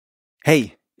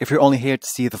Hey, if you're only here to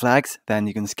see the flags, then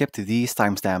you can skip to these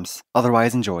timestamps.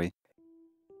 Otherwise, enjoy.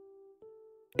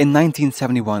 In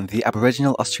 1971, the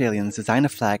Aboriginal Australians designed a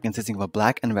flag consisting of a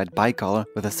black and red bicolor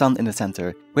with a sun in the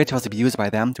center, which was abused by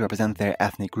them to represent their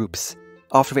ethnic groups.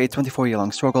 After a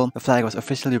 24-year-long struggle, the flag was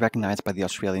officially recognized by the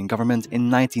Australian government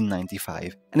in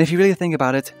 1995. And if you really think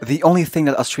about it, the only thing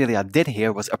that Australia did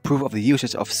here was approve of the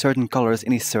usage of certain colors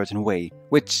in a certain way,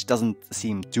 which doesn't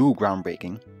seem too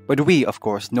groundbreaking. But we, of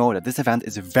course, know that this event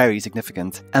is very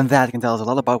significant, and that can tell us a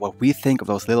lot about what we think of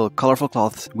those little colorful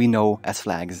cloths we know as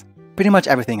flags. Pretty much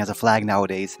everything has a flag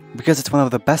nowadays, because it's one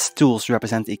of the best tools to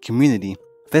represent a community.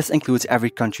 This includes every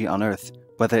country on Earth,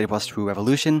 whether it was through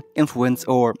revolution, influence,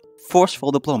 or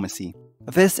forceful diplomacy.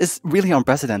 This is really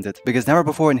unprecedented, because never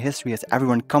before in history has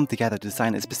everyone come together to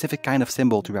design a specific kind of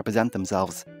symbol to represent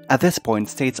themselves. At this point,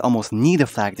 states almost need a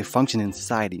flag to function in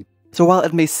society. So while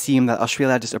it may seem that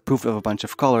Australia just approved of a bunch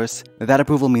of colors, that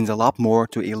approval means a lot more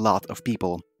to a lot of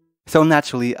people. So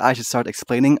naturally, I should start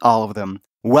explaining all of them.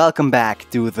 Welcome back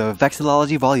to the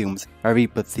Vexillology volumes, where we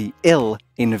put the ill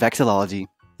in vexillology.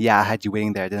 Yeah, I had you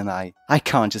waiting there, didn't I? I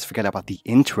can't just forget about the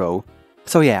intro.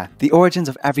 So yeah, the origins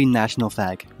of every national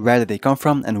flag. Where did they come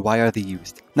from and why are they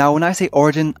used? Now when I say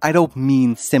origin, I don't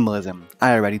mean symbolism.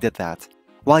 I already did that.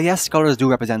 While yes, colors do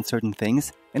represent certain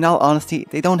things, in all honesty,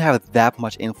 they don't have that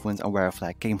much influence on where a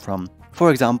flag came from.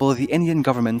 For example, the Indian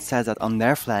government says that on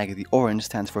their flag the orange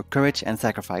stands for courage and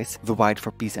sacrifice, the white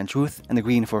for peace and truth, and the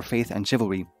green for faith and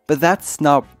chivalry. But that's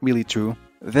not really true.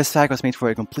 This flag was made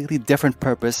for a completely different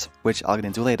purpose, which I'll get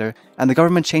into later, and the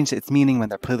government changed its meaning when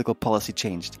their political policy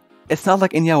changed. It's not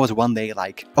like India was one day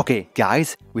like, okay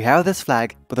guys, we have this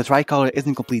flag, but the tricolor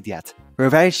isn't complete yet. We're a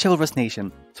very chivalrous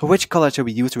nation, so which color should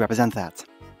we use to represent that?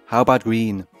 How about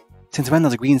green? Since when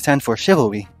does green stand for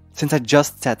chivalry? Since I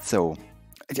just said so.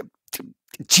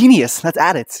 Genius! Let's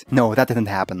add it! No, that didn't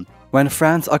happen. When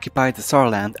France occupied the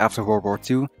Saarland after World War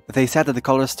II, they said that the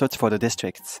colors stood for the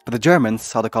districts, but the Germans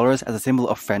saw the colors as a symbol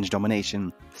of French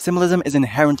domination. Symbolism is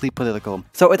inherently political,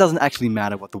 so it doesn't actually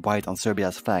matter what the white on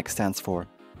Serbia's flag stands for.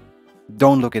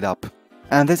 Don't look it up.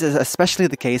 And this is especially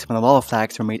the case when a lot of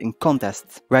flags were made in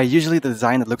contests, where usually the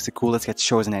design that looks the coolest gets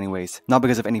chosen anyways, not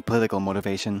because of any political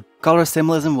motivation. Color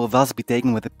symbolism will thus be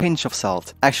taken with a pinch of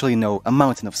salt. Actually no, a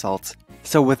mountain of salt.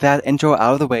 So with that intro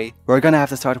out of the way, we're gonna have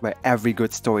to start where every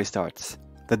good story starts.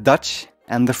 The Dutch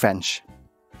and the French.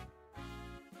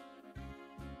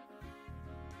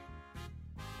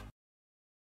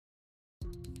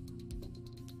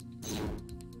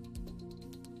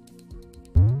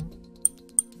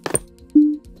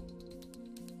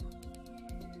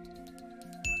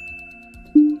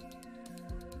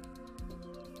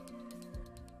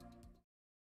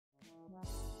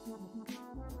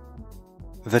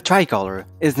 The tricolor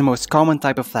is the most common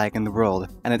type of flag in the world,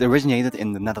 and it originated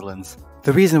in the Netherlands.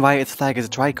 The reason why its flag is a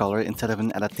tricolor instead of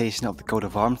an adaptation of the coat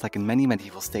of arms like in many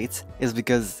medieval states is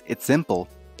because it's simple.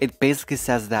 It basically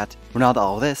says that we're not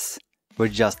all this, we're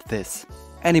just this.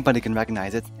 Anybody can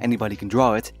recognize it, anybody can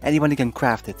draw it, anybody can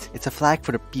craft it. It's a flag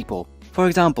for the people. For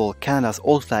example, Canada's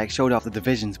old flag showed off the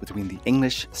divisions between the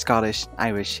English, Scottish,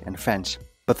 Irish and French.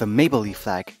 But the maple leaf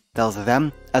flag tells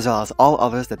them, as well as all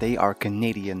others, that they are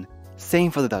Canadian.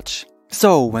 Same for the Dutch.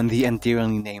 So, when the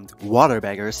endearingly named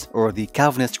waterbeggars, or the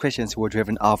Calvinist Christians who were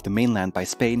driven off the mainland by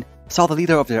Spain, saw the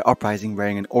leader of their uprising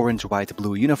wearing an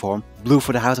orange-white-blue uniform, blue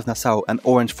for the House of Nassau and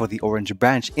orange for the orange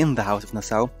branch in the House of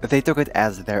Nassau, they took it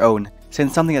as their own,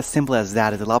 since something as simple as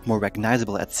that is a lot more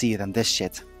recognizable at sea than this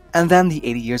shit. And then the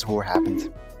 80 Years' War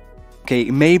happened. Okay,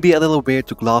 maybe a little weird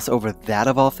to gloss over that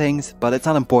of all things, but it's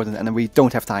not important and we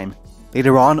don't have time.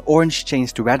 Later on, orange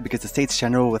changed to red because the States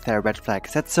General with their red flag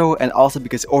said so, and also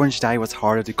because orange dye was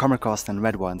harder to come across than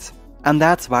red ones. And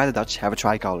that's why the Dutch have a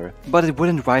tricolor. But it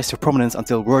wouldn't rise to prominence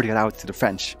until word got out to the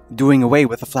French. Doing away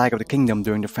with the flag of the kingdom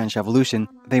during the French Revolution,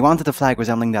 they wanted a flag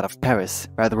resembling that of Paris,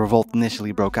 where the revolt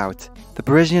initially broke out. The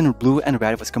Parisian blue and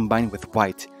red was combined with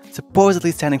white,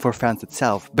 supposedly standing for France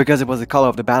itself, because it was the color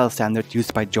of the battle standard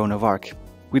used by Joan of Arc.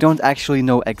 We don't actually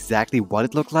know exactly what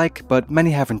it looked like, but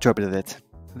many have interpreted it.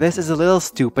 This is a little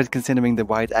stupid considering the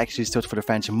white actually stood for the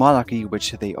French monarchy,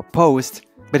 which they opposed,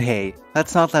 but hey,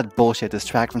 let's not let bullshit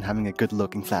distract from having a good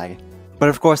looking flag. But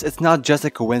of course, it's not just a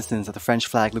coincidence that the French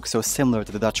flag looks so similar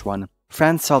to the Dutch one.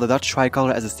 France saw the Dutch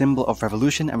tricolor as a symbol of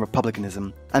revolution and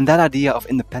republicanism, and that idea of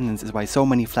independence is why so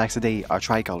many flags today are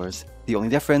tricolors. The only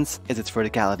difference is its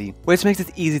verticality, which makes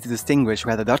it easy to distinguish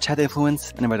where the Dutch had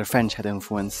influence and where the French had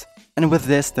influence. And with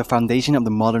this, the foundation of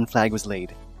the modern flag was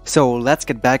laid. So let's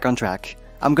get back on track.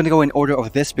 I'm gonna go in order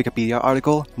of this Wikipedia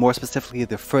article, more specifically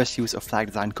the first use of flag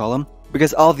design column,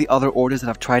 because all the other orders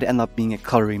that I've tried end up being a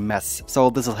colory mess,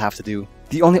 so this'll have to do.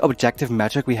 The only objective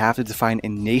metric we have to define a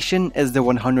nation is the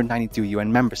 192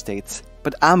 UN member states.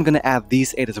 But I'm gonna add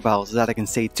these 8 as well so that I can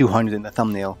say 200 in the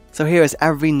thumbnail. So here is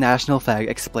every national flag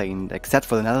explained, except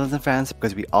for the Netherlands and France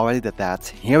because we already did that.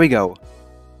 Here we go.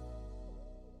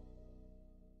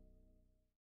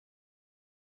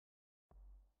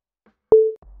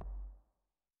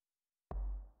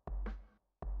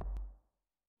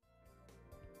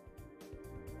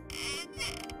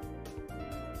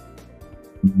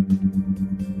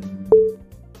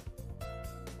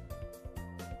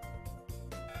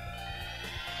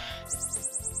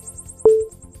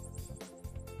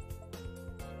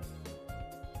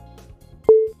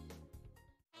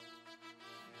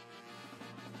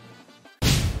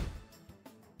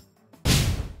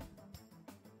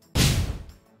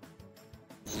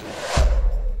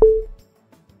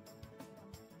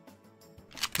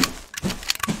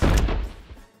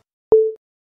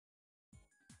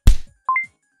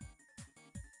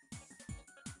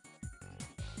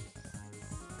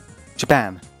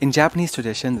 Japan. In Japanese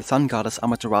tradition, the sun goddess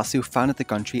Amaterasu founded the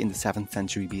country in the 7th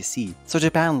century BC, so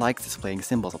Japan likes displaying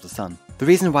symbols of the sun. The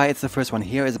reason why it's the first one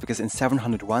here is because in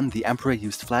 701 the emperor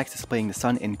used flags displaying the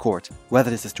sun in court. Whether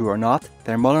this is true or not,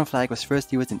 their modern flag was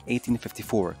first used in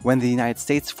 1854, when the United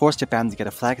States forced Japan to get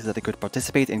a flag so that they could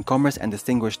participate in commerce and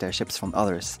distinguish their ships from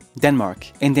others. Denmark.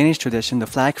 In Danish tradition, the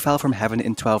flag fell from heaven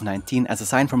in 1219 as a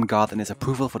sign from God and his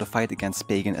approval for the fight against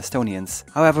pagan Estonians.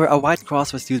 However, a white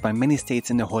cross was used by many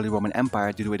states in the Holy Roman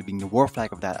Empire due to it being the war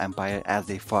flag of that empire as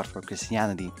they fought for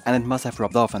Christianity, and it must have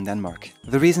rubbed off on Denmark.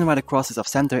 The reason why the cross is off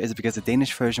center is because the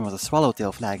Danish version was a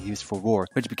swallowtail flag used for war,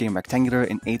 which became rectangular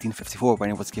in 1854 when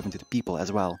it was given to the people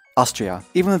as well. Austria.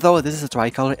 Even though this is a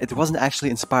tricolor, it wasn't actually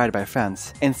inspired by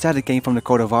France. Instead, it came from the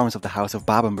coat of arms of the House of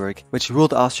Babenberg, which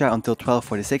ruled Austria until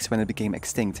 1246 when it became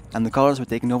extinct, and the colors were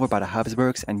taken over by the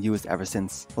Habsburgs and used ever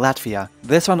since. Latvia.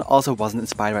 This one also wasn't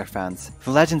inspired by France.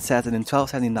 The legend says that in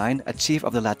 1279, a chief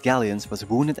of the Latgalians was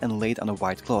wounded and laid on a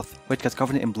white cloth, which got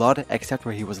covered in blood except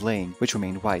where he was laying, which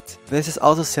remained white. This is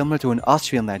also similar to an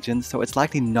Austrian legend, so it's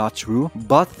likely not true,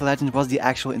 but the legend was the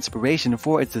actual inspiration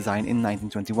for its design in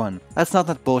 1921. Let's not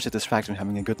let bullshit distract from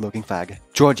having a good looking flag.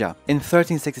 Georgia. In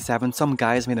 1367, some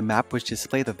guys made a map which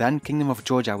displayed the then Kingdom of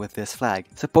Georgia with this flag,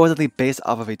 supposedly based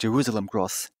off of a Jerusalem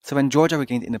cross. So when Georgia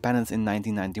regained independence in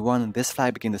 1991, this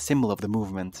flag became the symbol of the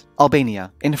movement.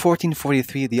 Albania. In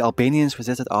 1443, the Albanians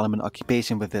resisted Ottoman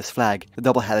occupation with this flag, the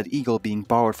double-headed eagle being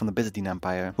borrowed from the Byzantine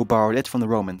Empire, who borrowed it from the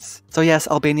Romans. So yes,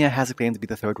 Albania has a claim to be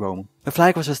the third Rome. The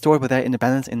flag was restored with their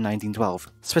independence in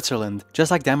 1912. Switzerland. Just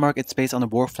like Denmark, it's based on the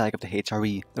war flag of the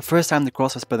HRE. The first time the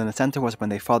cross was put in the center was when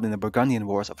they fought in the Burgundian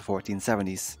Wars of the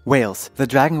 1470s. Wales. The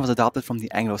dragon was adopted from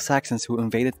the Anglo-Saxons who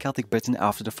invaded Celtic Britain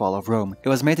after the fall of Rome. It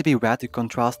was made to be red to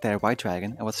contrast their white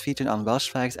dragon and was featured on Welsh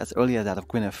flags as early as that of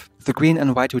Gwynedd. The green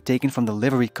and white were taken from the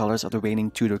livery colors of the reigning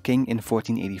Tudor king in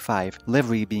 1485,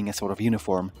 livery being a sort of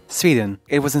uniform. Sweden.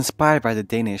 It was inspired by the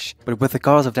Danish, but with the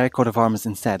colors of their coat of arms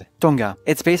instead. Tonga.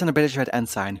 It's based on the British Red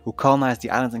Ensign, who colonized the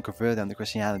islands and converted them to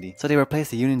Christianity, so they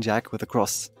replaced the Union Jack with a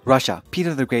cross. Russia.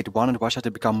 Peter the Great wanted Russia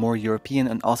to become more European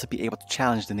and also be able to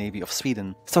challenge the navy of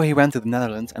Sweden. So he went to the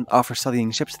Netherlands and after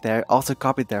studying ships there, also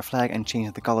copied their flag and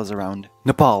changed the colors around.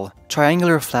 Nepal.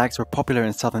 Triangular flags were popular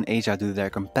in southern Asia due to their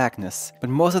compactness, but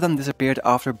most of them disappeared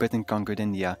after Britain conquered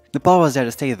India. Nepal was there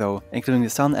to stay though, including the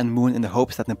sun and moon in the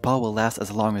hopes that Nepal will last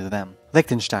as long as them.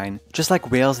 Liechtenstein. Just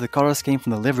like Wales, the colors came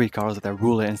from the livery colors of their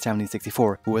ruler in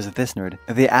 1764, who was this nerd.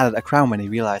 They added a crown when they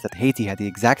realized that Haiti had the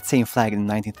exact same flag in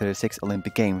the 1936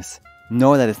 Olympic Games.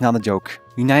 No, that is not a joke.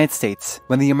 United States.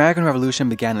 When the American Revolution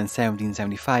began in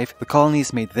 1775, the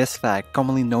colonies made this flag,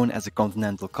 commonly known as the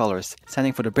Continental Colors,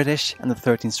 standing for the British and the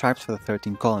 13 stripes for the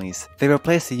 13 colonies. They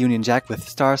replaced the Union Jack with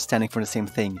stars standing for the same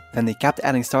thing. Then they kept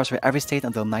adding stars for every state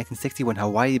until 1960 when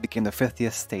Hawaii became the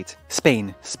 50th state.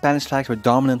 Spain. Spanish flags were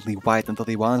dominantly white until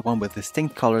they wanted one with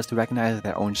distinct colors to recognize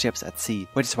their own ships at sea,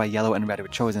 which is why yellow and red were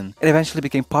chosen. It eventually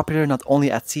became popular not only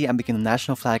at sea and became the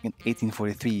national flag in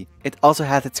 1843. It also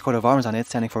had its coat of arms on it,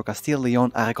 standing for Castile,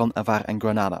 Leon, Aragon, Navarre, and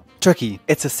Granada. Turkey.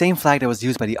 It's the same flag that was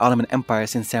used by the Ottoman Empire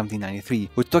since 1793,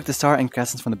 who took the star and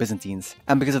crescents from the Byzantines,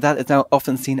 and because of that it's now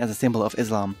often seen as a symbol of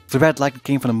Islam. The red likely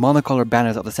came from the monocolor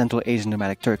banners of the Central Asian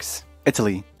nomadic Turks.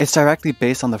 Italy. It's directly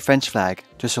based on the French flag.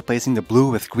 just replacing the blue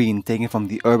with green taken from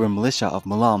the urban militia of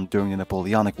Milan during the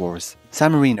Napoleonic Wars.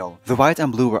 San Marino. The white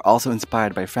and blue were also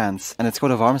inspired by France, and its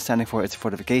coat of arms standing for its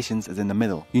fortifications is in the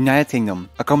middle. United Kingdom.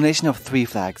 A combination of 3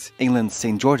 flags: England's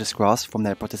St. George's Cross from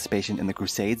their participation in the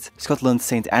Crusades, Scotland's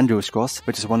St. Andrew's Cross,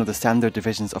 which is one of the standard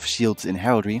divisions of shields in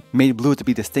heraldry, made blue to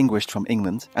be distinguished from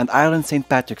England, and Ireland's St.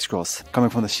 Patrick's Cross, coming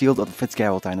from the shield of the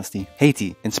Fitzgerald dynasty.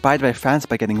 Haiti. Inspired by France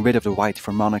by getting rid of the white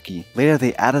for monarchy. Later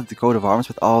they added the coat of arms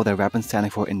with all of their weapons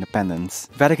standing for independence.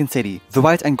 Vatican City. The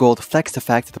white and gold flex the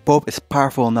fact that the Pope is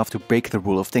powerful enough to break the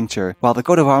rule of tincture, while the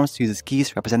coat of arms uses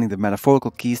keys representing the metaphorical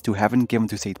keys to heaven given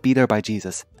to St. Peter by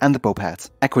Jesus, and the Pope had.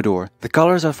 Ecuador. The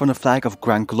colors are from the flag of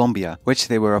Gran Colombia, which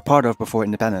they were a part of before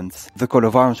independence. The coat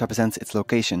of arms represents its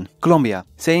location. Colombia.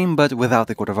 Same but without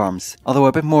the coat of arms. Although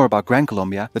a bit more about Gran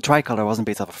Colombia, the tricolor wasn't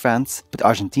based off of France, but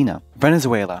Argentina.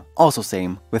 Venezuela. Also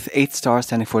same, with 8 stars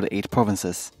standing for the 8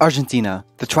 provinces. Argentina.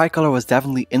 The tricolor was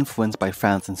definitely influenced by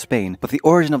France and Spain, but the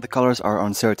origin of the colors are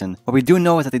uncertain. What we do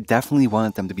know is that they definitely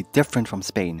wanted them to be different from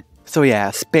Spain. So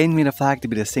yeah, Spain made a flag to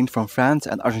be distinct from France,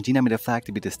 and Argentina made a flag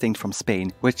to be distinct from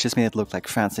Spain, which just made it look like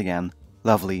France again.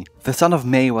 Lovely. The Sun of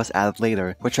May was added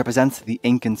later, which represents the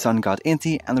Incan sun god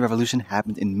Inti, and the revolution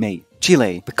happened in May.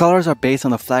 Chile. The colors are based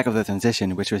on the flag of the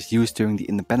transition, which was used during the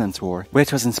Independence War,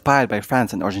 which was inspired by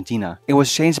France and Argentina. It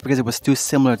was changed because it was too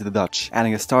similar to the Dutch,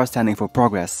 adding a star standing for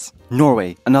progress.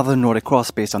 Norway. Another Nordic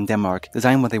cross based on Denmark,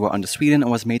 designed when they were under Sweden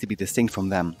and was made to be distinct from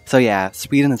them. So yeah,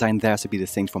 Sweden designed theirs to be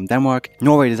distinct from Denmark,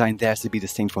 Norway designed theirs to be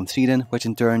distinct from Sweden, which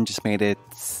in turn just made it...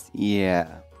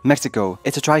 yeah. Mexico.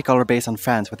 It's a tricolor based on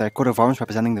France with their coat of arms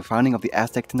representing the founding of the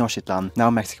Aztec Tenochtitlan,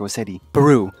 now Mexico City.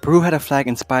 Peru. Peru had a flag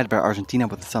inspired by Argentina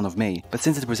with the Sun of May, but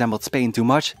since it resembled Spain too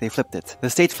much, they flipped it.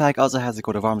 The state flag also has a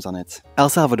coat of arms on it. El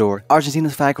Salvador.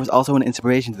 Argentina's flag was also an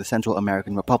inspiration to the Central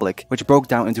American Republic, which broke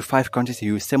down into 5 countries who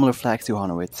used similar flags to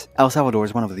honor it. El Salvador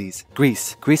is one of these.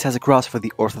 Greece. Greece has a cross for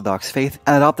the Orthodox faith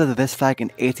and adopted this flag in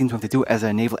 1822 as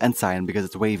their naval ensign because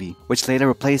it's wavy, which later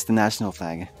replaced the national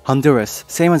flag. Honduras.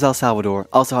 Same as El Salvador,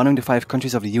 also honoring the 5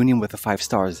 countries of the Union with the 5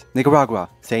 stars. Nicaragua.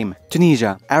 Same.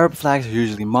 Tunisia. Arab flags are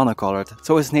usually monocolored,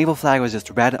 so its naval flag was just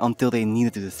red until they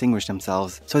needed to distinguish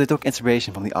themselves, so they took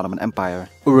inspiration from the Ottoman Empire.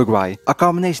 Uruguay. A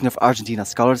combination of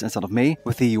Argentina's colors and Sun of May,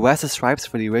 with the US's stripes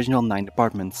for the original 9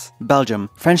 departments. Belgium.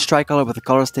 French tricolor with the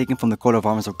colors taken from the coat of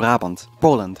arms of Brabant.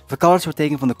 Poland. The colors were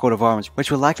taken from the coat of arms, which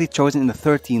were likely chosen in the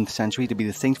 13th century to be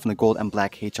distinct from the gold and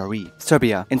black HRE.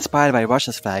 Serbia. Inspired by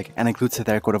Russia's flag and includes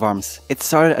their coat of arms. It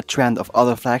started a trend of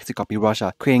other flags to copy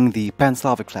Russia, creating the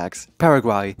Pan-Slavic flags.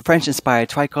 Paraguay. French-inspired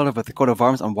tricolor with the coat of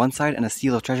arms on one side and a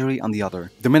seal of treasury on the other.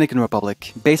 Dominican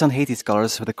Republic. Based on Haiti's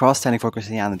colors with the cross standing for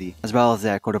Christianity, as well as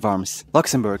their coat of arms.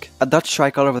 Luxembourg. A Dutch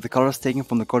tricolor with the colors taken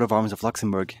from the coat of arms of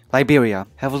Luxembourg. Liberia.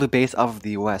 Heavily based off of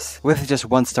the US, with just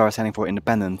 1 star standing for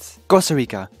independence. Costa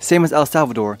Rica. Same as El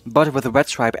Salvador, but with a red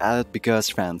stripe added because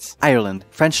France. Ireland.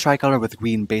 French tricolor with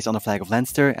green based on the flag of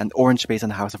Leinster and orange based on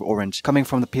the House of Orange, coming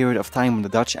from the period of time when the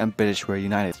Dutch and British were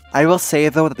united. I will say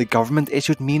though that the government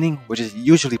issued meaning, which is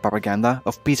usually propaganda,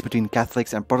 of peace between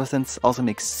Catholics and Protestants also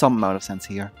makes some amount of sense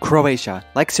here. Croatia.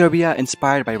 Like Serbia,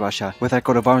 inspired by Russia, with their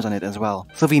coat of arms on it as well.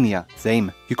 Slovenia.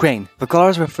 Same. Ukraine. The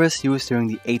colors were first used during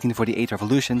the 1848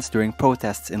 revolutions during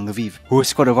protests in Lviv,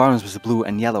 whose coat of arms was blue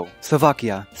and yellow.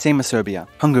 Slovakia. Same as Serbia.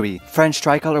 Hungary. French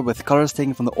tricolor with colors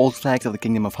taken from the old flags of the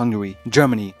Kingdom of Hungary.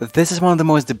 Germany. This is one of the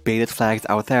most debated flags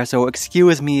out there, so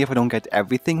excuse me if I don't get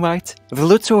everything right. The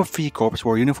Lutzow Free Corps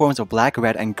wore uniforms of black,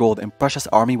 red and gold in Prussia's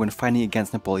army when fighting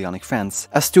against Napoleonic France.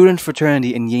 A student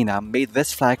fraternity in Jena made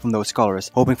this flag from those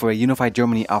colors, hoping for a unified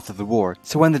Germany after the war.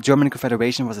 So when the German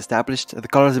Confederation was established, the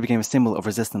colors became a symbol of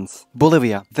resistance.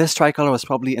 Bolivia. This tricolor was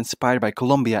probably inspired by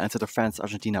Colombia instead of France,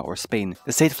 Argentina or Spain.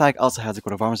 The state flag also has a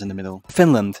coat of arms in the middle.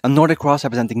 Finland. A Nordic cross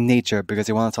representing nature because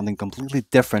they wanted something completely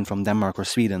different from Denmark or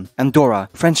Sweden. Andorra.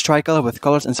 French tricolor with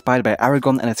colors inspired by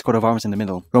Aragon and its coat of arms in the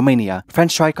middle. Romania.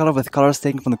 French tricolor with colors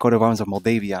taken from the coat of arms of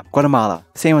Moldavia. Guatemala.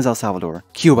 Same as El Salvador.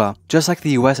 Cuba. Just like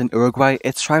the US and Uruguay,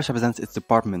 its stripes represents its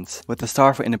departments, with the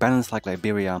star for independence like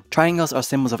Liberia. Triangles are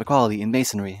symbols of equality in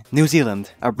masonry. New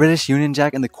Zealand. A British Union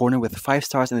Jack in the corner with 5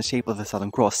 stars in the shape of the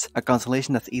Southern Cross, a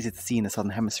constellation that's easy to see in the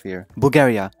Southern Hemisphere.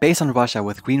 Bulgaria. Based on Russia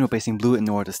with green replacing blue in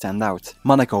order to stand out.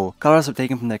 Monaco. Colors were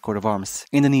taken from their coat of arms.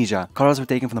 Indonesia. Colors were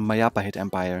taken from the Majapahit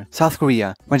Empire. South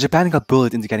Korea. When Japan got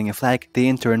bullied into getting a flag, they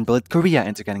in turn bullied Korea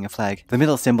into getting a flag. The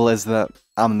middle symbol is the...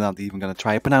 I'm not even gonna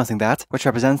try pronouncing that, which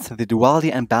represents the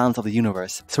duality and balance of the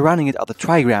universe. Surrounding it are the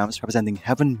trigrams representing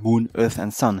heaven, moon, earth,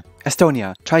 and sun.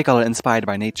 Estonia, tricolor inspired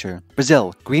by nature.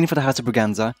 Brazil, green for the House of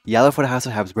Braganza, yellow for the House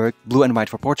of Habsburg, blue and white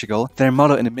for Portugal, their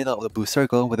motto in the middle of the blue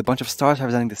circle with a bunch of stars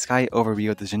representing the sky over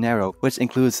Rio de Janeiro, which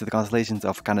includes the constellations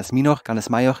of Canis Minor, Canis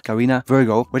Major, Carina,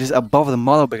 Virgo, which is above the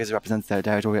model because it represents their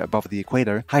territory above the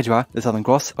equator, Hydra, the Southern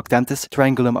Cross, Octantis,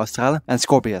 Triangulum Austral, and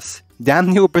Scorpius. Damn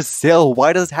you Brazil,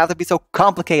 why does it have to be so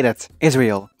complicated?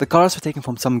 Israel. The colors were taken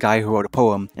from some guy who wrote a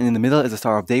poem, and in the middle is the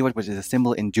Star of David, which is a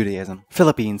symbol in Judaism.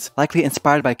 Philippines. Likely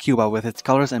inspired by Cuba with its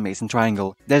colors and Mason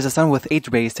triangle. There's a sun with 8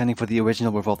 rays standing for the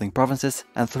original revolting provinces,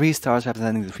 and 3 stars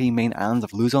representing the 3 main islands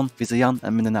of Luzon, Visayan,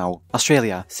 and Mindanao.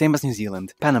 Australia. Same as New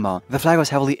Zealand. Panama. The flag was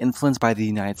heavily influenced by the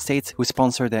United States, who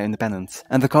sponsored their independence,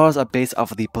 and the colors are based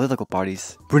off of the political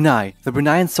parties. Brunei. The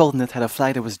Bruneian Sultanate had a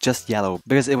flag that was just yellow,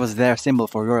 because it was their symbol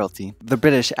for royalty. The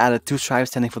British added 2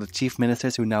 stripes standing for the chief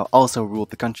ministers who now also ruled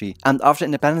the country, and after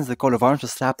independence the coat of arms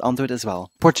was slapped onto it as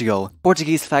well. Portugal.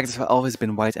 Portuguese flags have always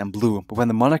been white and blue, but when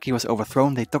the monarchy was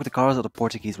overthrown they took the colors of the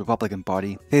Portuguese Republican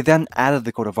Party. They then added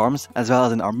the coat of arms, as well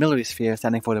as an armillary sphere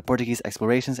standing for the Portuguese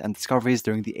explorations and discoveries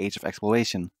during the Age of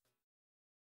Exploration.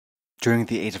 During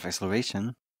the Age of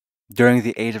Exploration? During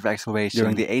the Age of Exploration.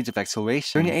 During the Age of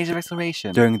Exploration. During the Age of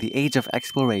Exploration. During the Age of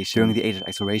Exploration. During the Age of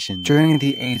Exploration. During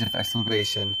the Age of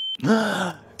Exploration.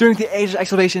 During the Age of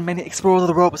Exploration, many explorers of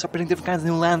the world were putting different kinds of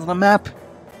new lands on the map.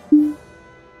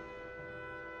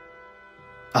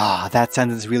 Ah, that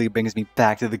sentence really brings me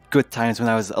back to the good times when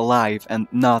I was alive and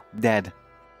not dead.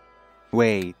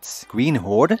 Wait, Green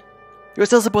Horde? You're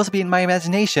still supposed to be in my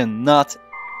imagination, not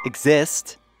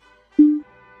exist.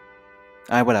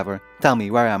 Whatever. Tell me,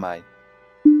 where am I?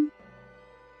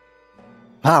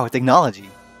 Wow, technology!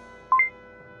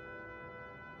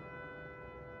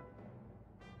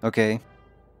 Okay.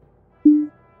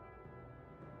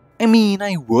 I mean,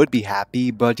 I would be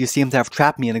happy, but you seem to have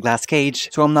trapped me in a glass cage,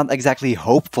 so I'm not exactly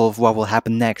hopeful of what will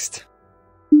happen next.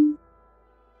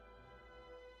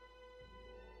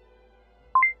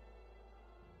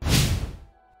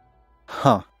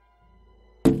 Huh.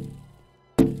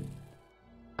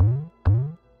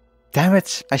 Damn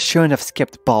it, I shouldn't have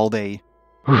skipped ball day.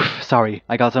 Oof, sorry,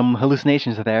 I got some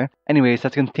hallucinations there. Anyways,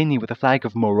 let's continue with the flag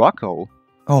of Morocco.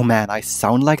 Oh man, I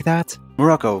sound like that?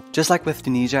 Morocco. Just like with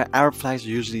Tunisia, Arab flags are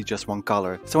usually just one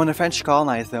color. So when the French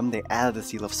colonized them, they added the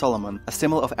seal of Solomon, a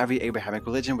symbol of every Abrahamic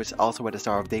religion, which is also where the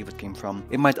Star of David came from.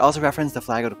 It might also reference the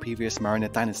flag of the previous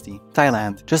Maronite dynasty.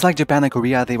 Thailand. Just like Japan and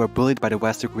Korea, they were bullied by the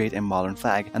West to create a modern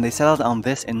flag, and they settled on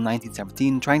this in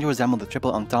 1917, trying to resemble the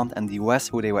Triple Entente and the US,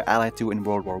 who they were allied to in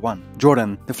World War I.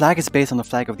 Jordan. The flag is based on the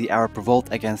flag of the Arab revolt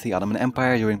against the Ottoman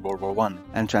Empire during World War I,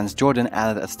 and Transjordan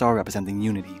added a star representing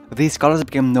unity. These colors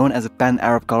became known as the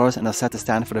Pan-Arab colors and are said to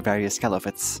stand for the various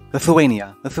caliphates.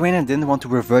 Lithuania. Lithuania didn't want to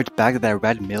revert back to their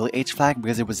red Middle Age flag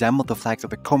because it resembled the flags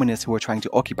of the communists who were trying to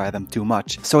occupy them too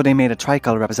much, so they made a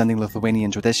tricolor representing Lithuanian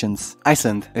traditions.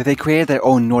 Iceland. They created their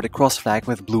own Nordic cross flag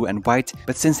with blue and white,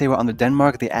 but since they were under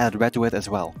Denmark, they added red to it as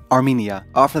well. Armenia.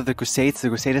 After the Crusades, the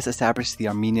Crusaders established the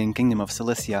Armenian Kingdom of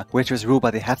Cilicia, which was ruled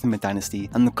by the Hathamed dynasty,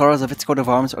 and the colors of its coat of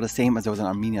arms are the same as those on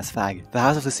Armenia's flag. The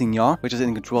House of Lusignan, which is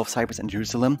in control of Cyprus and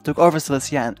Jerusalem, took over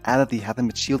Cilicia and added the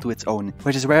Hathamed shield to its own,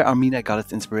 which is where Armenia got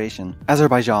its inspiration.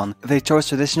 Azerbaijan. They chose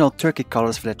traditional Turkic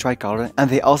colors for their tricolor, and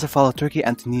they also followed Turkey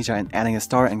and Tunisia in adding a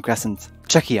star and crescent.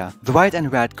 Czechia. The white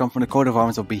and red come from the coat of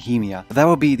arms of Bohemia. That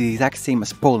would be the exact same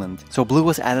as Poland, so blue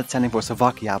was added standing for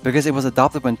Slovakia because it was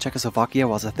adopted when Czechoslovakia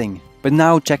was a thing. But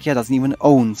now Czechia doesn't even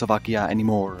own Slovakia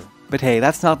anymore. But hey,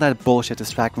 that's not that bullshit to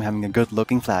distract from having a good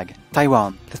looking flag.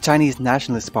 Taiwan. The Chinese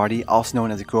Nationalist Party, also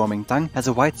known as the Kuomintang, has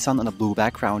a white sun on a blue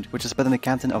background, which is split in the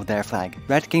canton of their flag.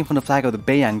 Red came from the flag of the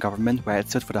Beiyang government, where it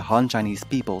stood for the Han Chinese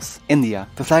peoples. India.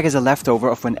 The flag is a leftover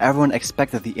of when everyone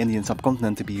expected the Indian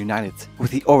subcontinent to be united,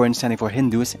 with the orange standing for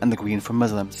Hindus and the green for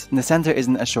Muslims. In the center is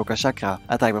an Ashoka Chakra,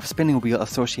 a type of spinning wheel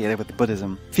associated with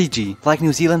Buddhism. Fiji. Like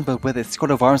New Zealand, but with its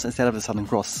coat of arms instead of the Southern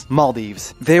Cross.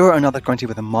 Maldives. They were another country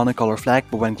with a monocolor flag,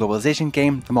 but when globalization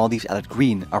came, the Maldives added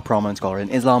green, a prominent color in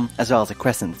Islam, as well as a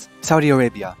crescent. Saudi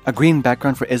Arabia. A green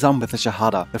background for Islam with the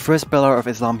Shahada, the first pillar of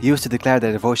Islam used to declare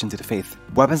their devotion to the faith.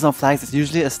 Weapons on flags is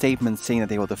usually a statement saying that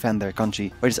they will defend their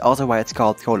country, which is also why it's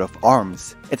called coat of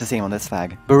arms. It's the same on this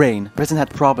flag. Bahrain. Britain had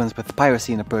problems with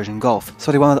piracy in the Persian Gulf,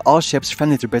 so they wanted all ships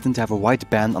friendly to Britain to have a white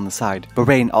band on the side.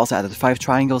 Bahrain also added 5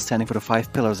 triangles standing for the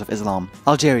 5 pillars of Islam.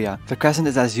 Algeria. The crescent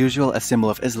is as usual a symbol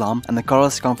of Islam, and the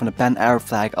colors come from the Pan-Arab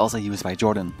flag also used by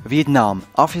Jordan. Vietnam.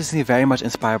 Obviously very much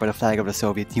inspired by the flag of the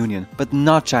Soviet Union, but not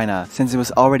not China, since it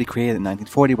was already created in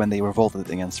 1940 when they revolted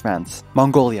against France.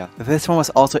 Mongolia. This one was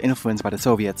also influenced by the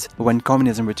Soviets, but when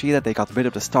communism retreated they got rid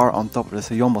of the star on top of the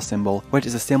Soyombo symbol, which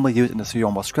is a symbol used in the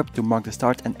Soyombo script to mark the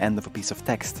start and end of a piece of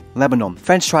text. Lebanon.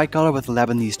 French tricolor with the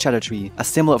Lebanese cheddar tree, a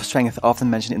symbol of strength often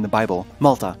mentioned in the Bible.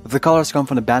 Malta. The colors come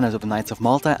from the banners of the Knights of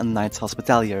Malta and Knights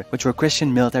Hospitalier, which were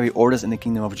Christian military orders in the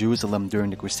Kingdom of Jerusalem during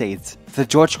the Crusades. The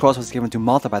George Cross was given to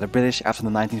Malta by the British after the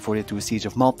 1942 siege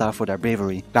of Malta for their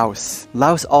bravery. Laos.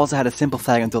 Laos also had a simple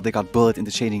flag until they got bullied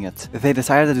into changing it. They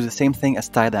decided to do the same thing as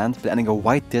Thailand, but adding a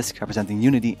white disc representing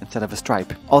unity instead of a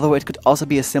stripe. Although it could also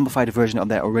be a simplified version of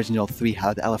their original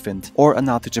three-headed elephant, or a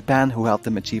nod to Japan who helped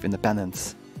them achieve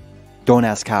independence. Don't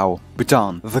ask how.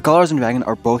 Bhutan. The colors and dragon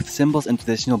are both symbols in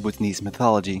traditional Bhutanese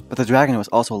mythology, but the dragon was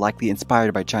also likely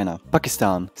inspired by China.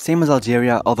 Pakistan. Same as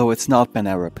Algeria, although it's not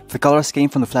pan-Arab. The colors came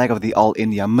from the flag of the All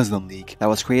India Muslim League that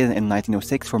was created in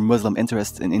 1906 for Muslim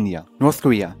interests in India. North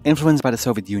Korea. Influenced by the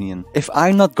Soviet Union. If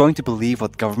I'm not going to believe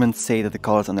what governments say that the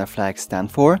colors on their flags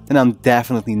stand for, then I'm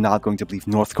definitely not going to believe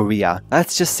North Korea.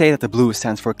 Let's just say that the blue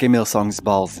stands for Kim Il-sung's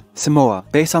balls. Samoa.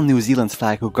 Based on New Zealand's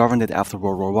flag who governed it after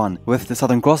World War I, with the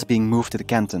Southern Cross being moved to the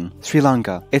Canton. Sri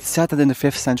Lanka. It's said that in the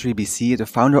 5th century BC, the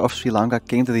founder of Sri Lanka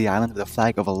came to the island with a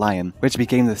flag of a lion, which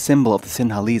became the symbol of the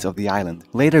Sinhalese of the island.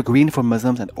 Later, green for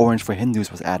Muslims and orange for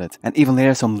Hindus was added, and even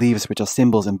later some leaves which are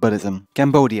symbols in Buddhism.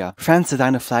 Cambodia. France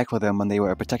designed a flag for them when they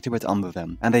were a protectorate under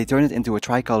them, and they turned it into a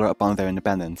tricolor upon their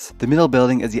independence. The middle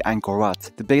building is the Angkor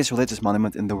Wat, the biggest religious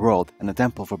monument in the world and a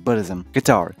temple for Buddhism.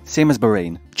 Qatar. Same as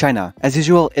Bahrain. China. As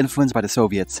usual, influenced by the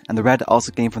Soviets, and the red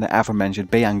also came from the aforementioned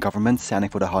Beiyang government standing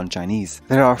for the Han Chinese.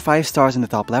 There are 5 stars in the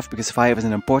top left because 5 is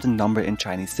an important number in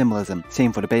Chinese symbolism,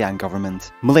 same for the Beiyang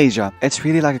government. Malaysia. It's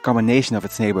really like a combination of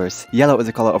its neighbors. Yellow is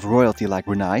the color of royalty like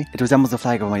Brunei, it resembles the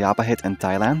flag of Majapahit and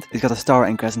Thailand, it's got a star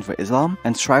and crescent for Islam,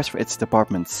 and stripes for its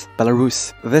departments.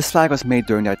 Belarus. This flag was made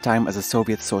during their time as a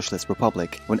Soviet Socialist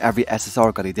Republic, when every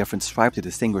SSR got a different stripe to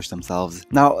distinguish themselves.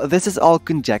 Now, this is all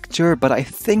conjecture, but I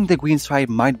think the green stripe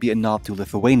might be a nod to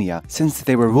Lithuania, since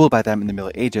they were ruled by them in the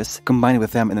Middle Ages, combined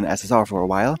with them in an SSR for a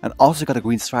while, and also got a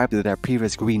green stripe to their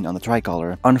previous green on the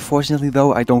tricolor. Unfortunately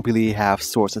though, I don't really have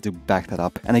sources to back that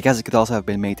up, and I guess it could also have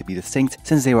been made to be distinct,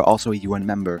 since they were also a UN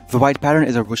member. The white pattern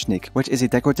is a ruchnik, which is a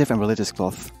decorative and religious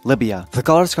cloth. Libya. The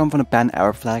colors come from the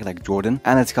pan-Arab flag like Jordan,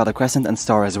 and it's got a crescent and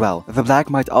star as well. The black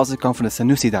might also come from the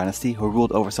Senussi dynasty, who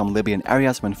ruled over some Libyan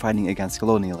areas when fighting against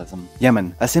colonialism.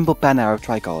 Yemen. A simple pan-Arab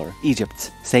tricolor.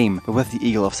 Egypt. Same, but with the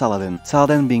eagle of Saladin.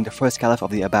 Saladin being the first caliph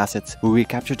of the Abbasids, who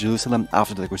recaptured Jerusalem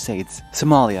after the Crusades.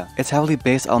 Somalia. It's heavily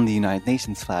based on the United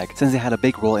Nations flag, since they had a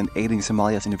big role in aiding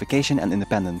Somalia's unification and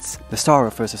independence. The star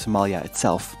refers to Somalia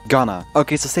itself. Ghana.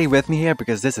 Okay, so stay with me here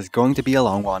because this is going to be a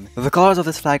long one. The colors of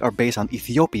this flag are based on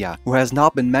Ethiopia, who has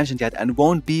not been mentioned yet and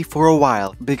won't be for a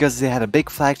while, because they had a big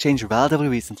flag change relatively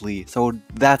recently, so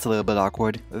that's a little bit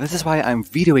awkward. This is why I'm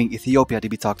vetoing Ethiopia to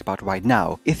be talked about right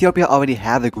now. Ethiopia already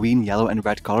had the green, yellow, and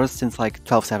red colors since like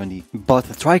 1270, but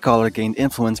the tricolor gained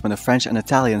influence when the French and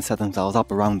Italians set themselves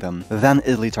up around them. Then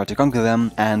Italy tried to conquer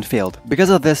them and failed. Because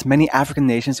of this, many African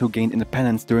nations who gained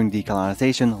independence during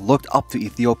decolonization looked up to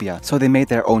Ethiopia, so they made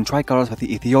their own tricolors with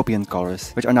the Ethiopian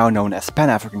colors, which are now known as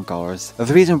Pan-African colors.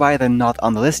 The reason why they're not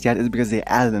on the list yet is because they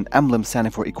added an emblem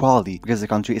standing for equality, because the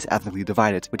country is ethnically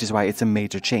divided, which is why it's a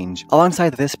major change.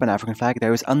 Alongside this Pan-African flag,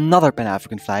 there is another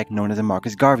Pan-African flag known as the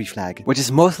Marcus Garvey flag, which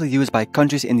is mostly used by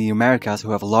countries in the Americas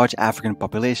who have large African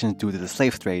populations due to the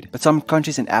slave trade, but some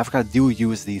countries in Africa do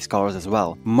use these colors as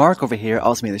well. Mark over here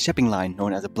also made a shipping line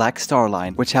known as the Black Star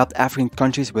Line, which helped African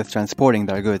countries with transporting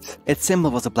their goods. Its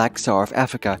symbol was the Black Star of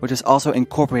Africa, which is also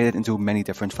incorporated into many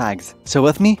different flags. So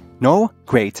with me? No?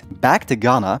 Great. Back to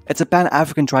Ghana. It's a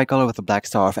Pan-African tricolor with the Black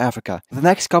Star of Africa. The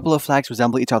next couple of flags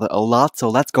resemble each other a lot, so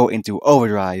let's go into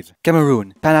Overdrive.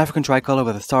 Cameroon. Pan-African tricolor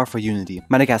with a star for unity.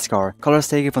 Madagascar. Colors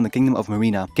taken from the Kingdom of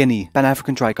Marina. Guinea.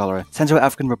 Pan-African tricolor. Central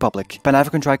African Republic.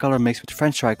 Pan-African tricolor mixed with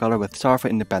French tricolor with star for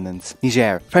independence.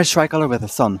 Niger. French tricolor with a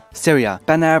sun. Syria.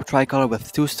 Pan-Arab tricolor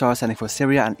with 2 stars standing for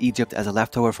Syria and Egypt as a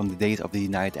leftover from the days of the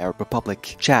United Arab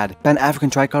Republic. Chad. Pan-African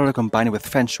tricolor combined with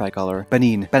French tricolor.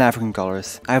 Benin. Pan-African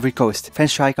colors. Ivory Coast.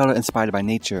 French tricolor inspired by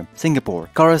nature. Singapore.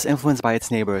 Colors influenced by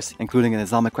its neighbors, including an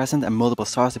Islamic crescent and multiple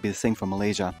stars to be distinct from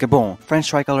Malaysia. Gabon. French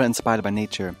tricolor inspired by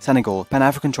nature. Senegal.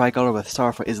 Pan-African tricolor with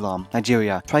star for Islam.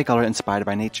 Nigeria. Tricolor inspired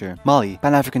by nature. Mali.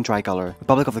 Pan-African tricolor.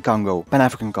 Republic of the Congo.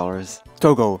 Pan-African colors.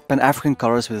 Togo. Pan-African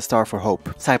colors with a star for hope.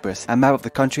 Cyprus. A map of the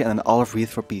country and an olive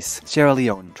wreath for peace. Sierra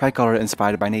Leone, tricolor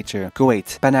inspired by nature.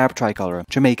 Kuwait, Pan-Arab tricolor.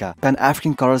 Jamaica,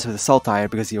 Pan-African colors with a saltire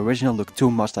because the original looked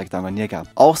too much like Tanganyika.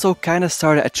 Also kinda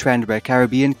started a trend where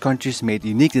Caribbean countries made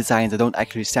unique designs that don't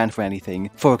actually stand for anything.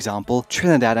 For example,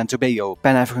 Trinidad and Tobago,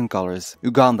 Pan-African colors.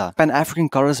 Uganda, Pan-African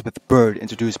colors with bird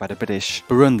introduced by the British.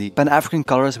 Burundi, Pan-African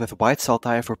colors with white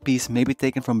saltire for peace may be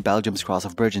taken from Belgium's cross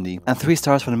of Burgundy. And 3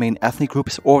 stars for the main ethnic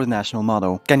groups or the national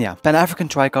motto. Kenya, Pan-African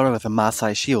tricolor with a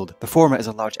Maasai shield. The former is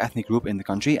a large ethnic group in the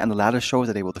country and the latter shows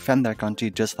that they will defend their country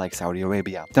just like Saudi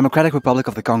Arabia. Democratic Republic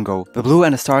of the Congo. The blue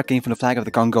and the star came from the flag of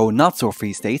the Congo not so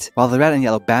free state, while the red and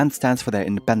yellow band stands for their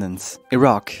independence.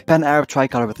 Iraq, Pan-Arab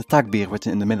tricolor with the takbir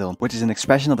written in the middle, which is an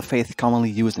expression of the faith commonly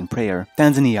used in prayer.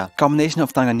 Tanzania, combination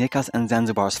of Tanganyika's and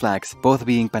Zanzibar's flags, both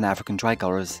being Pan-African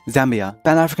tricolors. Zambia,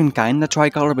 Pan-African kinda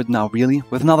tricolor but not really,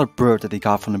 with another bird that they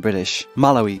got from the British.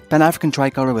 Malawi, Pan-African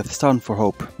tricolor with sun for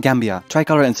hope. Gambia,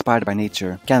 tricolor inspired by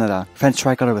nature. Canada, French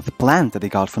tricolor with plant that they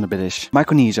got from the British.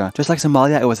 Micronesia, just like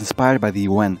Somalia, it was inspired by the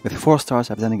UN, with 4 stars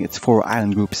representing its 4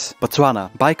 island groups.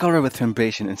 Botswana, bicolor with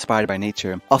vibration inspired by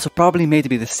nature. Also probably made to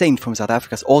be distinct from South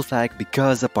Africa's old flag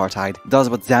because apartheid. Does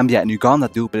what Zambia and Uganda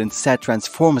do, but instead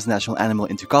transforms the national animal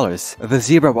into colors. The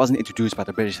zebra wasn't introduced by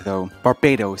the British though.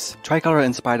 Barbados, tricolor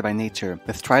inspired by nature,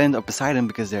 with trident up beside them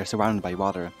because they're surrounded by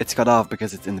water. It's cut off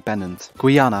because it's independent.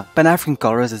 Guyana, Pan-African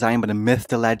colors designed by the myth,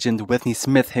 the legend, Whitney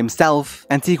Smith himself.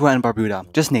 Antigua and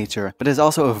Barbuda, just nature, but there's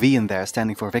also a V in there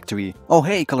standing for victory. Oh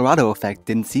hey, Colorado effect,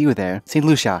 didn't see you there. St.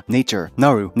 Lucia, nature.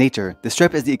 Nauru, nature. The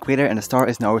strip is the equator and the star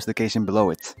is Nauru's location below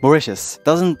it. Mauritius,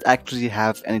 doesn't actually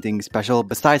have anything special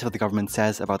besides what the government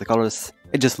says about the colors.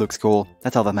 It just looks cool.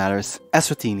 That's all that matters.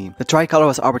 Eswatini. The tricolor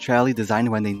was arbitrarily designed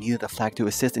when they needed a flag to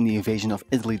assist in the invasion of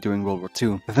Italy during World War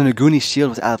II. The Nguni shield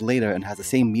was added later and has the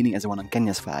same meaning as the one on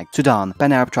Kenya's flag. Sudan.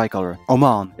 Pan-Arab tricolor.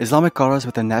 Oman. Islamic colors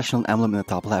with their national emblem in the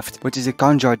top left, which is a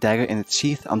conjured dagger in its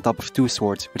sheath on top of 2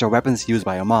 swords, which are weapons used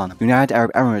by Oman. United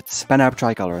Arab Emirates. Pan-Arab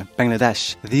tricolor.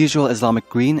 Bangladesh. The usual Islamic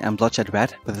green and bloodshed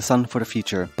red with the sun for the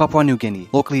future. Papua New Guinea.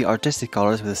 Locally artistic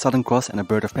colors with a southern cross and a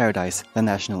bird of paradise, the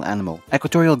national animal.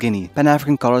 Equatorial Guinea.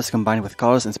 Pan-African colors combined with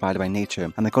colors inspired by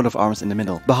nature, and the coat of arms in the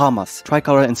middle. Bahamas,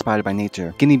 tricolor inspired by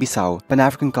nature. Guinea-Bissau,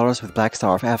 Pan-African colors with Black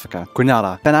Star of Africa.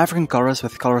 Grenada, Pan-African colors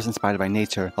with colors inspired by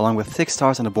nature, along with 6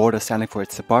 stars on the border standing for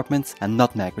its departments, and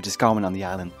nutmeg, which is common on the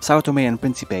island. Sao Tome and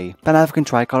Principe, Pan-African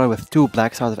tricolor with 2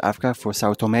 Black Stars of Africa for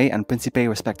Sao Tome and Principe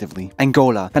respectively.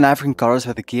 Angola, Pan-African colors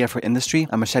with a gear for industry,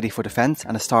 a machete for defense,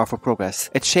 and a star for progress.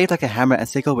 It's shaped like a hammer and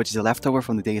sickle, which is a leftover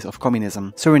from the days of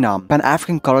communism. Suriname,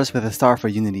 Pan-African colors with a star for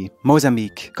unity.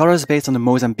 Mozambique, colors based on the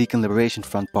Mozambican Liberation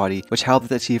Front Party, which helped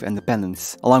it achieve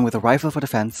independence, along with a rifle for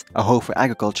defense, a hoe for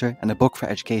agriculture, and a book for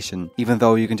education. Even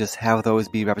though you can just have those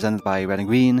be represented by red and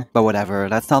green, but whatever,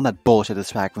 that's not that bullshit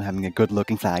distract from having a good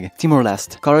looking flag.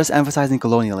 Timor-Leste, colors emphasizing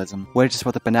colonialism, which is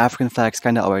what the Pan-African flags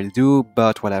kinda already do,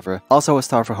 but whatever. Also a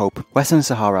star for hope. Western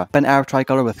Sahara, Pan-Arab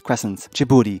tricolor with crescents.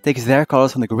 Djibouti takes their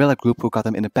colors from the guerrilla group who got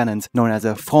them independent, known as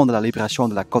the Front de la Libération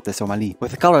de la Côte de Somalie,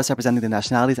 with the colors representing the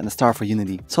nationalities and a star for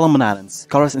unity. Solomon Islands,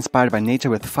 colors inspired by nature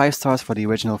with 5 stars for the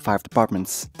original 5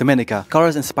 departments. Dominica,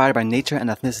 colors inspired by nature and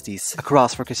ethnicities. A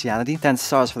cross for Christianity, 10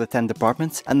 stars for the 10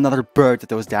 departments, and another bird that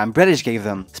those damn British gave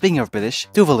them. Speaking of British,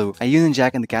 Tuvalu, a Union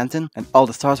Jack in the canton, and all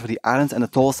the stars for the islands and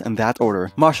atolls in that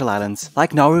order. Marshall Islands,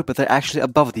 like Nauru, but they're actually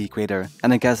above the equator.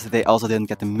 And I guess they also didn't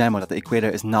get the memo that the equator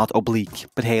is not oblique.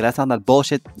 But hey, that's not that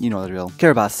bullshit, you know the drill.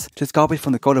 Kiribati, just copied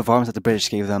from the coat of arms that the British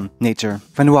gave them. Nature.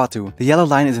 Vanuatu, the yellow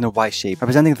line is in a Y shape,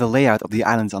 representing the layout of the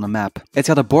islands on a map. It's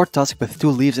got a board tusk with 2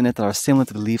 leaves in it that are similar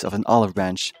to the leaves of an olive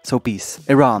branch. So peace.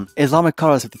 Iran, Islamic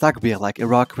colors with the takbir like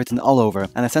Iraq written all over,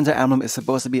 and the center emblem is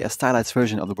supposed to be a stylized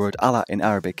version of the word Allah in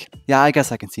Arabic. Yeah, I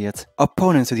guess I can see it.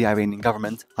 Opponents to the Iranian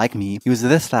government, like me, use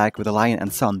this flag with a lion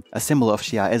and sun, a symbol of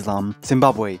Shia Islam.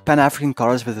 Zimbabwe, Pan-African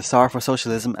colors with a star for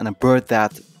socialism and a bird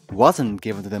that wasn't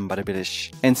given to them by the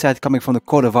British, instead coming from the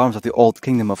coat of arms of the old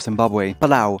kingdom of Zimbabwe.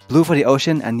 Palau, blue for the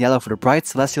ocean and yellow for the bright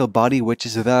celestial body, which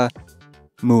is the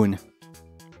moon.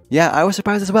 Yeah, I was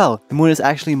surprised as well. The moon is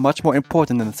actually much more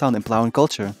important than the sun in Palauan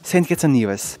culture. Saint Kitts and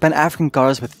Nevis, Pan-African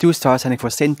colors with 2 stars standing for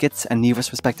Saint Kitts and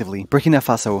Nevis respectively. Burkina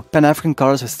Faso, Pan-African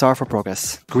colors with star for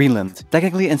progress. Greenland,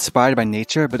 technically inspired by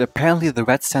nature, but apparently the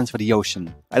red stands for the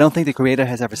ocean. I don't think the creator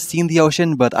has ever seen the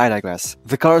ocean, but I digress.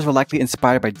 The colors were likely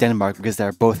inspired by Denmark because they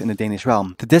are both in the Danish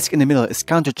realm. The disc in the middle is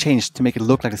counter-changed to make it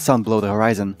look like the sun below the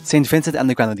horizon. Saint Vincent and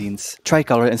the Grenadines,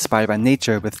 tricolor inspired by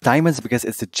nature with diamonds because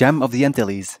it's the gem of the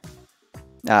Antilles.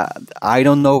 I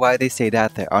don't know why they say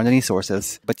that, there aren't any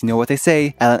sources, but you know what they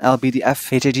say, LNLBDF,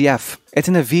 HAGF. It's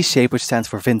in a V shape which stands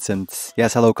for Vincent.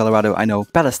 Yes, hello Colorado, I know.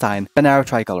 Palestine, Pan-Arab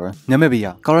tricolor.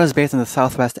 Namibia, color is based on the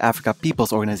Southwest Africa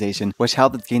People's Organization, which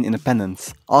helped it gain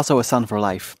independence. Also a sun for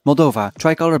life. Moldova,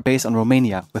 tricolor based on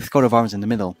Romania, with coat of arms in the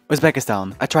middle.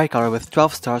 Uzbekistan, a tricolor with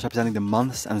 12 stars representing the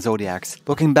months and zodiacs.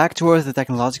 Looking back towards the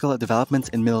technological developments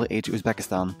in Middle Age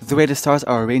Uzbekistan. The way the stars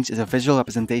are arranged is a visual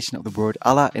representation of the word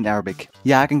Allah in Arabic.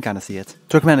 Yeah, I can kinda see it.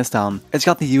 Turkmenistan, it's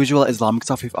got the usual Islamic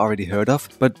stuff you've already heard of,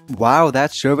 but wow,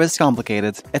 that sure is complicated.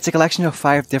 It's a collection of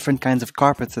 5 different kinds of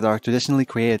carpets that are traditionally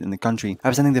created in the country,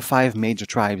 representing the 5 major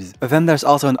tribes. But then there's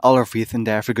also an olive wreath in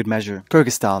there for good measure.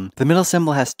 Kyrgyzstan, the middle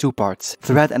symbol has 2 parts.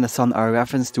 The red and the sun are a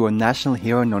reference to a national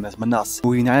hero known as Manas,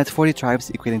 who united 40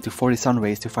 tribes equating to 40 sun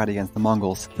rays to fight against the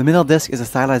Mongols. The middle disc is a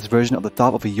stylized version of the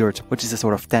top of a yurt, which is a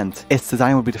sort of tent. Its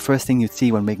design would be the first thing you'd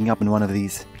see when waking up in one of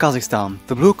these. Kazakhstan,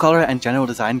 the blue color and general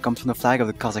design comes from the flag of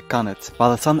the Kazakh Khanate,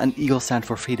 while the sun and eagle stand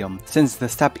for freedom, since the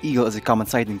steppe eagle is a common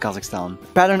sight in Kazakhstan.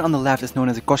 The pattern on the left is known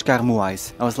as a Koshkar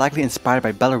Muais, and was likely inspired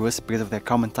by Belarus because of their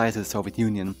common ties to the Soviet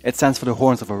Union. It stands for the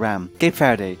horns of a ram. Cape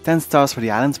Verde, 10 stars for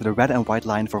the islands with a red and white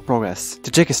line for progress.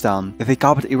 Tajikistan, they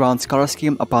copied Iran's color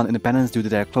scheme upon independence due to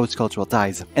their close cultural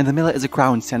ties. In the middle is a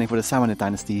crown standing for the Samanid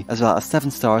dynasty, as well as 7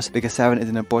 stars because 7 is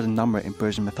an important number in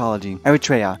Persian mythology.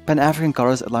 Eritrea, Pan-African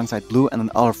colors alongside blue and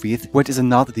an olive wreath, which is a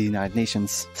nod to the United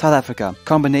Nations. South Africa,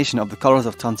 combination of the colors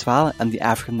of Transvaal and the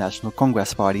African National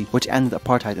Congress Party, which ended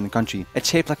apartheid in the country. It's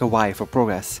shaped like a Y for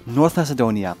progress. North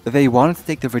Macedonia, they wanted to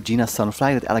take the Vergina sun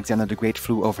flag that Alexander the Great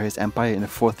flew over his empire in the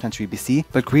 4th century BC,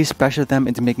 but Greece pressured them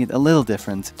into making it a little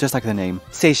different, just like the name.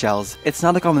 Seychelles, it's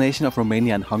not a combination of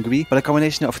Romania and Hungary, but a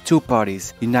combination of 2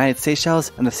 parties, United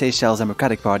Seychelles and the Seychelles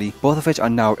Democratic Party, both of which are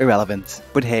now irrelevant.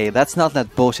 But hey, let's not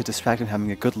let bullshit distract from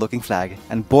having a good looking flag.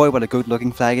 And boy, what a good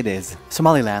looking flag it is.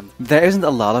 Somaliland, there isn't a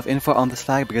lot of info on this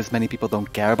flag because many people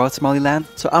don't care about Somaliland,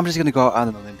 so I'm just gonna go out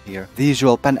on a limb here. The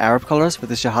usual Pan-Arab colors with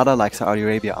the Shahada like Saudi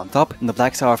Arabia on top and the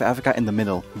Black Star of Africa in the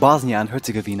middle. Bosnia and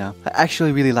Herzegovina, I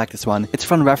actually really like this one. It's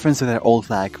fun reference to their old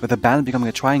flag, with the band becoming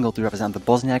a triangle to represent the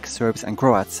Bosniaks, Serbs and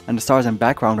Croats, and the stars in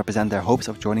background represent their hopes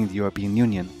of joining the European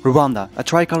Union. Rwanda, a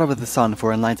tricolor with the sun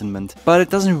for enlightenment, but it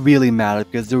doesn't really matter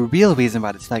because the real reason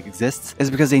why this flag exists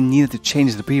is because they needed to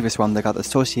change the previous one that got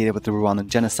associated with the Rwandan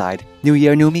genocide. New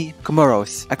Year, New Me?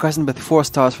 Comoros, a crescent with 4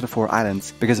 stars for the 4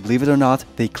 islands, because believe it or not,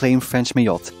 they claim French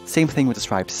Mayotte. Same thing with the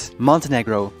stripes.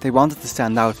 Montenegro, they wanted to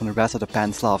stand out from the rest of the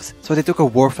Pan-Slavs, so they took a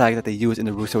war flag that they used in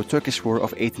the Russo-Turkish War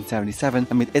of 1877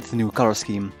 and made it the new color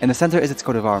scheme. In the center is its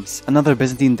coat of arms, another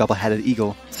Byzantine double-headed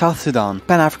eagle. South Sudan,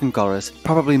 Pan-African colors,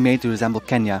 probably made to resemble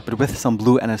Kenya, but with some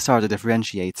blue and a star to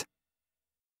differentiate.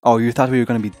 Oh, you thought we were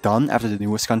going to be done after the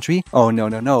newest country? Oh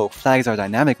no, flags are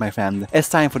dynamic, my friend. It's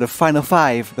time for the final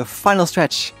 5, the final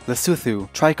stretch.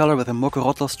 Lesotho, tricolor with a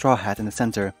Mokorotlo straw hat in the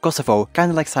center. Kosovo,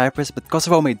 kinda like Cyprus, but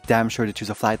Kosovo made damn sure to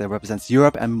choose a flag that represents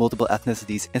Europe and multiple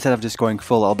ethnicities instead of just going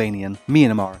full Albanian.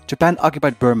 Myanmar, Japan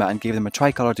occupied Burma and gave them a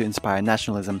tricolor to inspire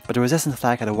nationalism, but the resistance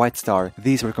flag had a white star.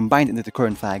 These were combined into the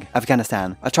current flag.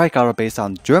 Afghanistan, a tricolor based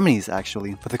on Germany's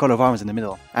actually, with the coat of arms in the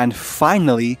middle. And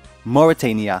finally,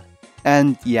 Mauritania.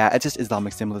 And yeah, it's just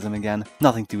Islamic symbolism again,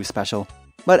 nothing too special.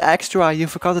 But extra, you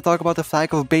forgot to talk about the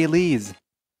flag of Belize.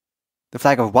 The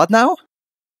flag of what now?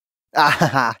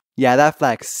 Ah, yeah, that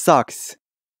flag sucks.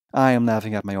 I am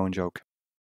laughing at my own joke.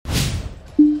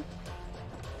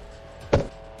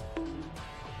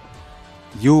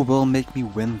 You will make me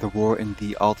win the war in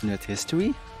the alternate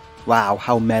history? Wow,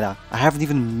 how meta. I haven't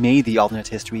even made the alternate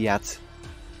history yet.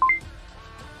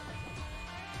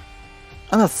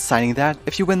 I'm not signing that.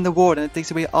 If you win the war, then it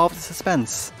takes away all of the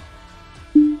suspense.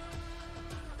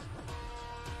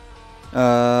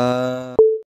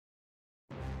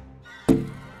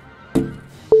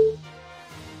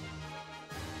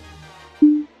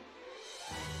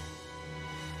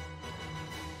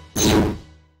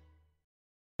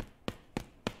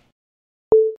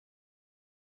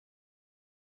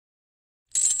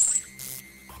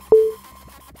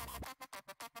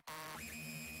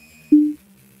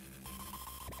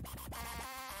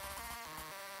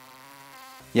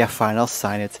 Yeah, fine, I'll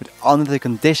sign it, but under the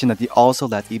condition that you also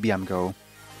let EBM go.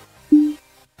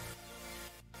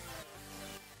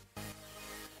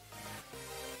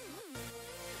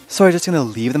 So you're just gonna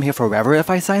leave them here forever if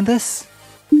I sign this?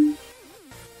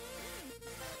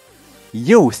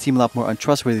 You seem a lot more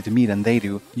untrustworthy to me than they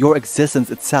do. Your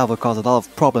existence itself will cause a lot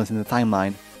of problems in the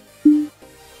timeline.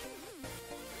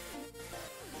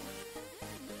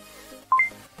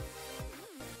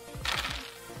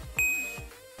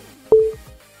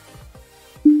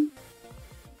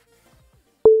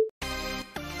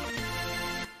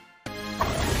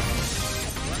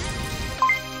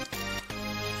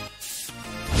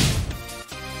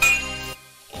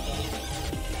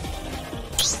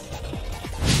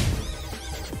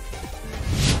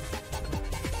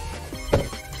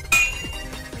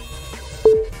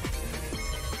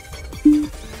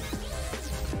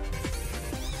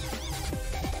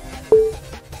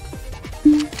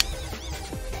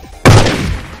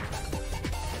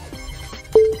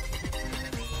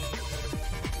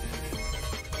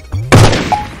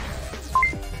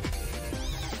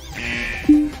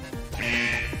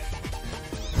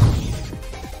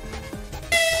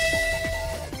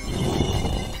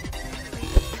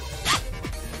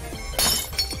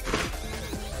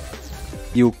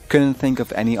 You couldn't think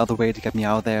of any other way to get me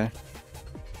out there?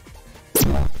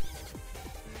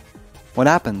 What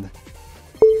happened?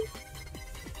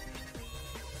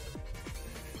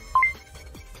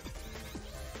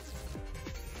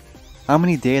 How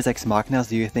many Deus Ex Machinas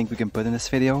do you think we can put in this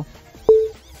video?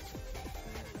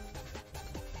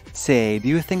 Say, do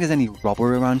you think there's any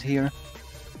rubber around here?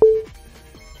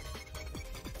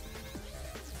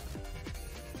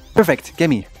 Perfect,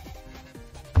 gimme!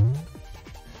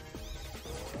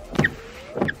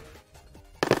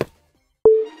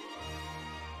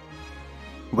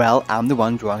 Well, I'm the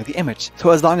one drawing the image, so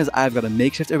as long as I've got a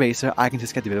makeshift eraser, I can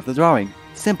just get rid of the drawing.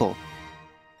 Simple.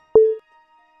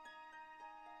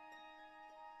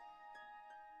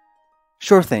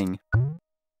 Sure thing.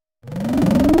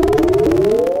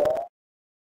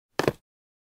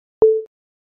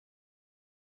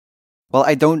 Well,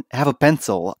 I don't have a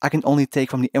pencil. I can only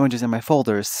take from the images in my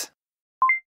folders.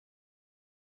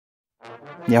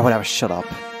 Yeah, whatever, shut up.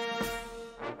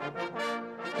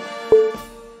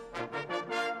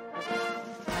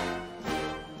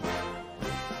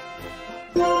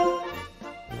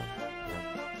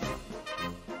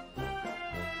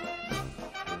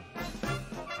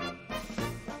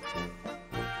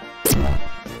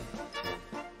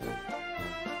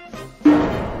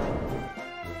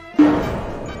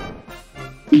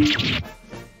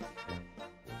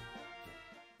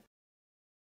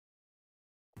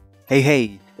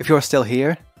 Hey, if you're still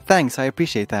here, thanks, I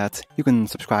appreciate that. You can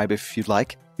subscribe if you'd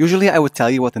like. Usually I would tell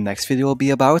you what the next video will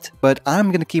be about, but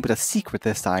I'm gonna keep it a secret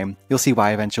this time. You'll see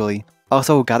why eventually.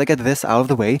 Also, gotta get this out of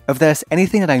the way. If there's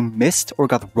anything that I missed or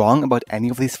got wrong about any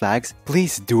of these flags,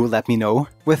 please do let me know.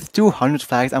 With 200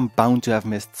 flags, I'm bound to have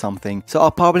missed something, so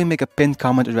I'll probably make a pinned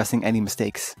comment addressing any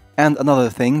mistakes. And another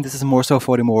thing, this is more so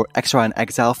for the more Extra and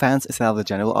Exile fans instead of the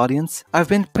general audience. I've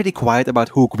been pretty quiet about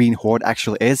who Green Horde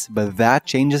actually is, but that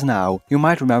changes now. You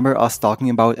might remember us talking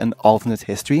about an alternate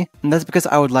history, and that's because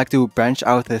I would like to branch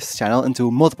out this channel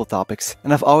into multiple topics,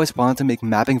 and I've always wanted to make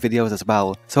mapping videos as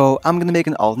well, so I'm gonna make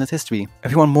an alternate history.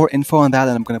 If you want more info on that,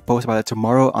 then I'm gonna post about it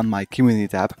tomorrow on my community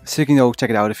tab, so you can go check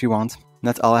it out if you want. And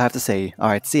that's all I have to say.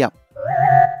 Alright, see ya!